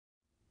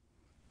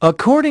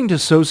According to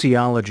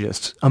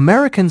sociologists,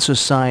 American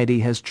society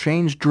has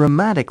changed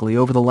dramatically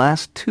over the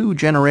last 2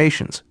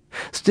 generations.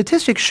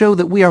 Statistics show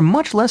that we are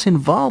much less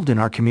involved in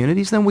our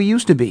communities than we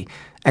used to be.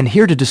 And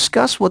here to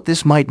discuss what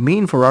this might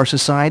mean for our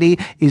society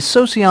is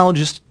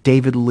sociologist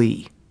David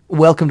Lee.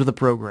 Welcome to the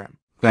program.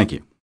 Thank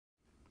you.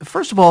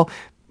 First of all,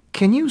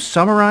 can you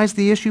summarize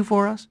the issue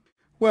for us?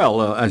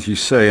 Well, as you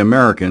say,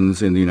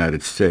 Americans in the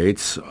United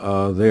States,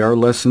 they are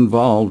less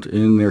involved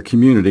in their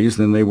communities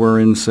than they were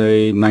in,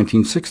 say,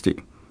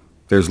 1960.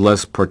 There's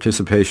less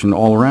participation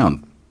all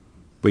around.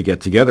 We get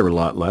together a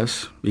lot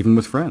less, even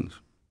with friends.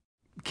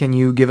 Can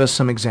you give us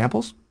some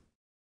examples?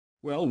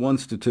 Well, one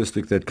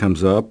statistic that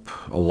comes up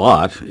a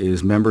lot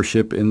is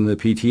membership in the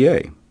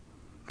PTA,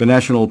 the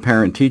National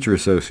Parent-Teacher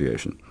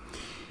Association.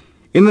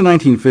 In the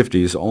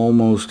 1950s,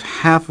 almost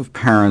half of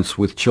parents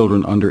with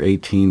children under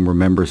 18 were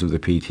members of the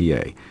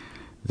PTA.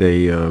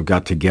 They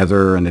got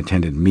together and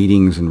attended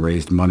meetings and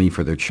raised money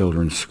for their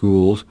children's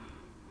schools.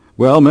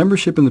 Well,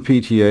 membership in the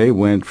PTA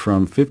went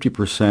from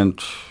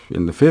 50%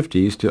 in the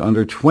 50s to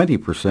under 20%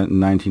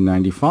 in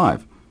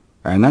 1995.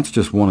 And that's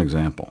just one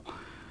example.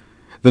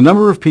 The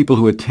number of people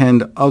who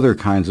attend other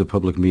kinds of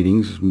public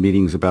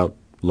meetings about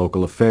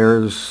local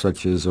affairs,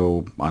 such as,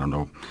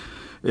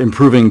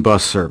 improving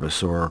bus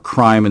service or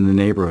crime in the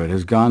neighborhood,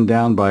 has gone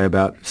down by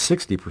about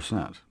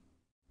 60%.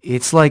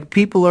 It's like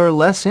people are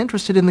less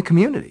interested in the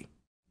community.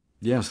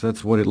 Yes,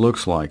 that's what it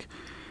looks like.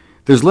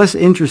 There's less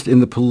interest in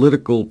the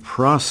political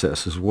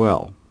process as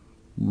well.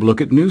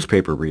 Look at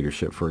newspaper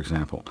readership, for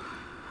example.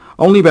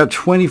 Only about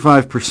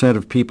 25%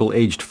 of people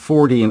aged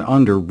 40 and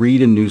under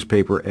read a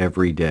newspaper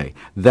every day.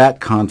 That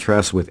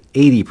contrasts with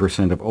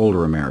 80% of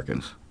older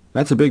Americans.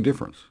 That's a big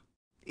difference.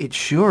 It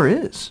sure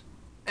is.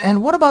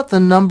 And what about the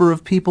number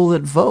of people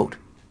that vote?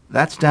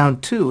 That's down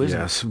too, isn't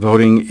it? Yes,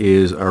 voting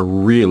is a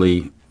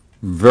really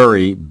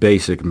very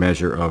basic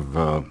measure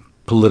of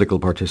political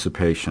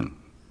participation.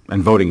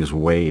 And voting is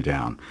way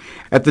down.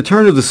 At the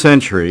turn of the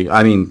century,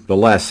 the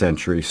last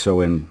century, so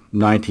in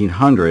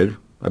 1900,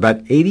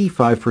 about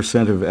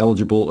 85% of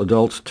eligible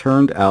adults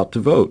turned out to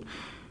vote.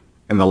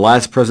 In the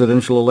last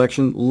presidential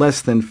election,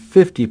 less than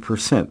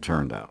 50%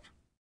 turned out.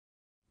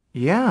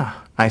 Yeah,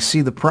 I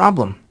see the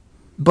problem.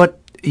 But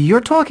you're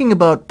talking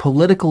about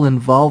political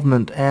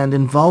involvement and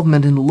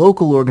involvement in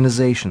local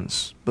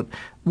organizations. But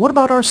what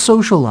about our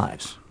social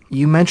lives?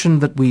 You mentioned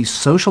that we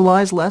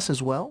socialize less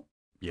as well?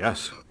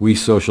 Yes, we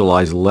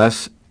socialize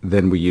less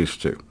than we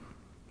used to.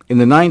 In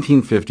the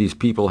 1950s,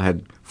 people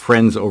had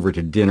friends over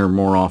to dinner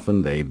more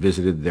often. They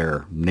visited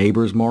their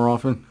neighbors more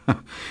often.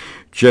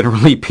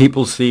 Generally,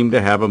 people seem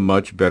to have a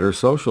much better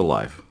social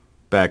life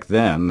back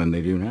then than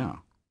they do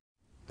now.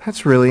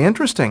 That's really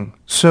interesting.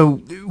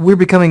 So we're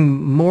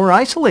becoming more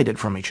isolated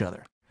from each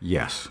other.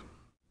 Yes.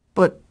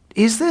 But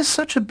is this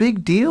such a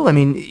big deal?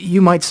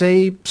 You might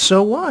say,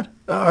 so what?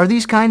 Are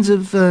these kinds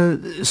of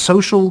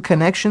social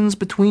connections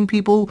between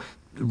people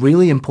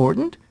really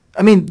important?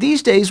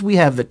 These days we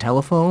have the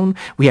telephone,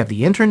 we have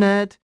the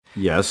internet.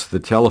 Yes, the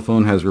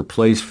telephone has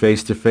replaced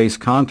face-to-face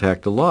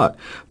contact a lot,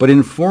 but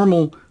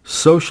informal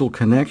social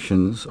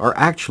connections are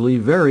actually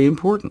very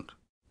important.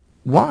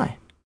 Why?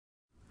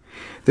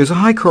 There's a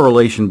high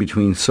correlation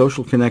between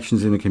social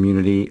connections in a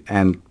community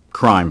and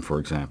crime, for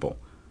example.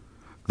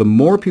 The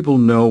more people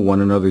know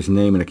one another's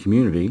name in a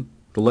community,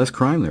 the less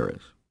crime there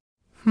is.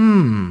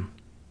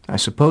 I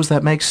suppose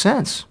that makes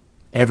sense.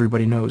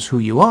 Everybody knows who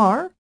you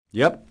are.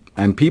 Yep.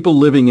 And people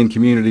living in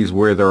communities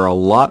where there are a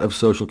lot of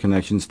social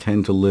connections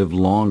tend to live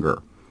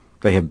longer.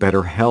 They have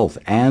better health,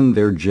 and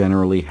they're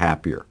generally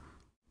happier.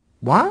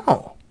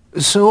 Wow.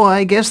 So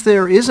I guess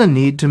there is a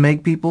need to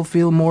make people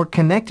feel more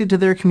connected to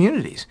their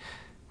communities.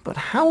 But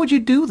how would you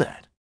do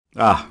that?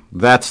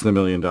 That's the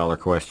million-dollar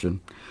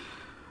question.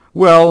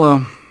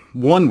 Well,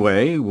 one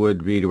way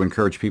would be to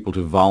encourage people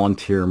to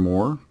volunteer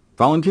more.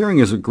 Volunteering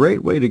is a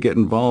great way to get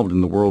involved in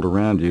the world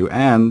around you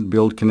and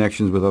build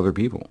connections with other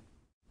people.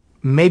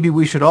 Maybe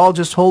we should all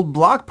just hold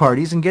block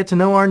parties and get to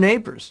know our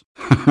neighbors.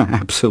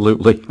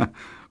 Absolutely.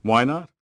 Why not?